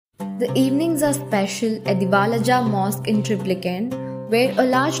The evenings are special at the Wallajah Mosque in Triplicane, where a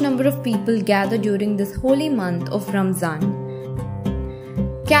large number of people gather during this holy month of Ramzan.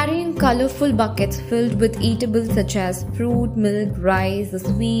 Carrying colourful buckets filled with eatables such as fruit, milk, rice, a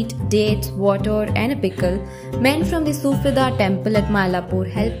sweet, dates, water and a pickle, men from the Sufidar Temple at Mylapore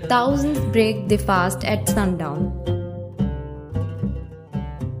help thousands break the fast at sundown.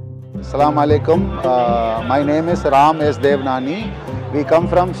 Assalamu alaikum. My name is Ram S. Devnani. We come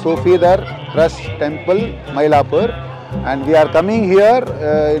from Sufidar Temple, Mylapore, and we are coming here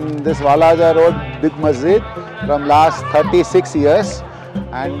in this Wallajah Road Big Masjid from last 36 years,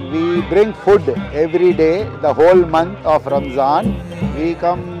 and we bring food every day the whole month of Ramzan. We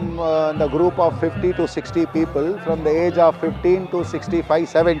come in the group of 50 to 60 people from the age of 15 to 65,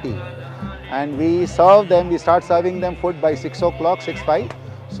 70, and we serve them. We start serving them food by 6 o'clock, 6:05.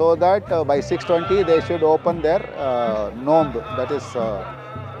 So that by 6:20 they should open their nomb, that is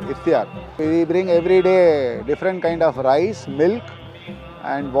Iftar. We bring every day different kind of rice, milk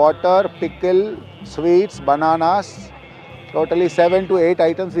and water, pickle, sweets, bananas. Totally 7 to 8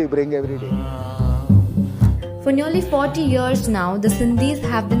 items we bring every day. For nearly 40 years now, the Sindhis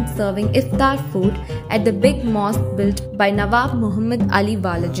have been serving Iftar food at the Big Mosque built by Nawab Mohammad Ali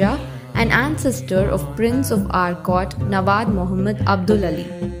Wallajah, an ancestor of Prince of Arcot, Nawab Mohammad Ali.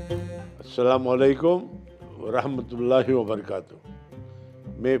 Assalamu alaikum wa rahmatullahi wa barakatuh.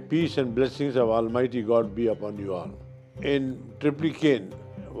 May peace and blessings of Almighty God be upon you all. In Triplicane,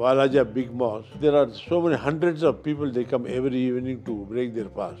 Wallajah Big Mosque, there are so many hundreds of people, they come every evening to break their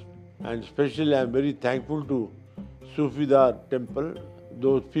fast. And especially I am very thankful to Sufidar Temple,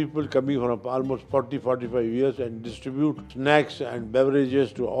 those people coming from almost 40-45 years and distribute snacks and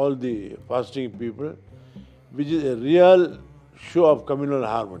beverages to all the fasting people, which is a real show of communal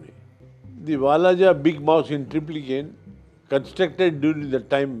harmony. The Wallajah Big Mosque in Triplicane, constructed during the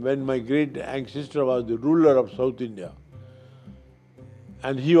time when my great ancestor was the ruler of South India,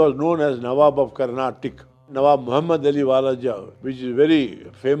 and he was known as Nawab of Karnataka, Nawab Mohammad Ali Wallajah, which is very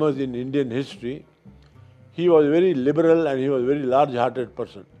famous in Indian history. He was very liberal and he was a very large-hearted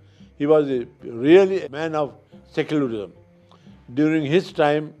person. He was really a man of secularism. During his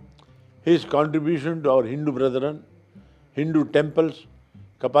time, his contribution to our Hindu brethren, Hindu temples,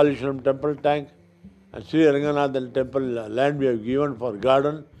 Kapalishwaram temple tank, and Sri Ranganathan temple land we have given for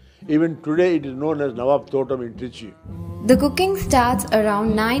garden. Even today it is known as Nawab Totem in Trichy. The cooking starts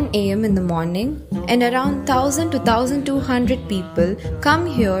around 9 a.m. in the morning, and around 1000 to 1200 people come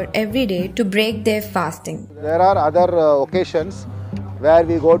here every day to break their fasting. There are other occasions where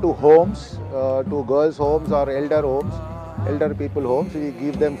we go to homes, to girls' homes or elder people homes. We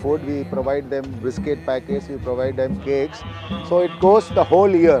give them food, we provide them biscuit packets, we provide them cakes. So it goes the whole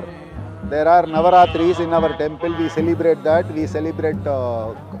year. There are Navaratris in our temple, we celebrate that. We celebrate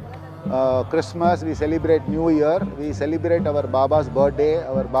Christmas, we celebrate New Year, we celebrate our Baba's birthday,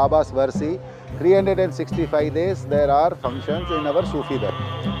 our Baba's Varsi. 365 days there are functions in our Sufidar.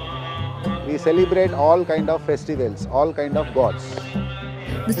 We celebrate all kind of festivals, all kind of gods.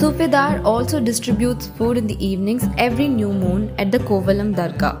 The Sufidar also distributes food in the evenings every new moon at the Kovalam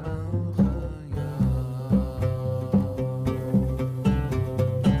Dargah.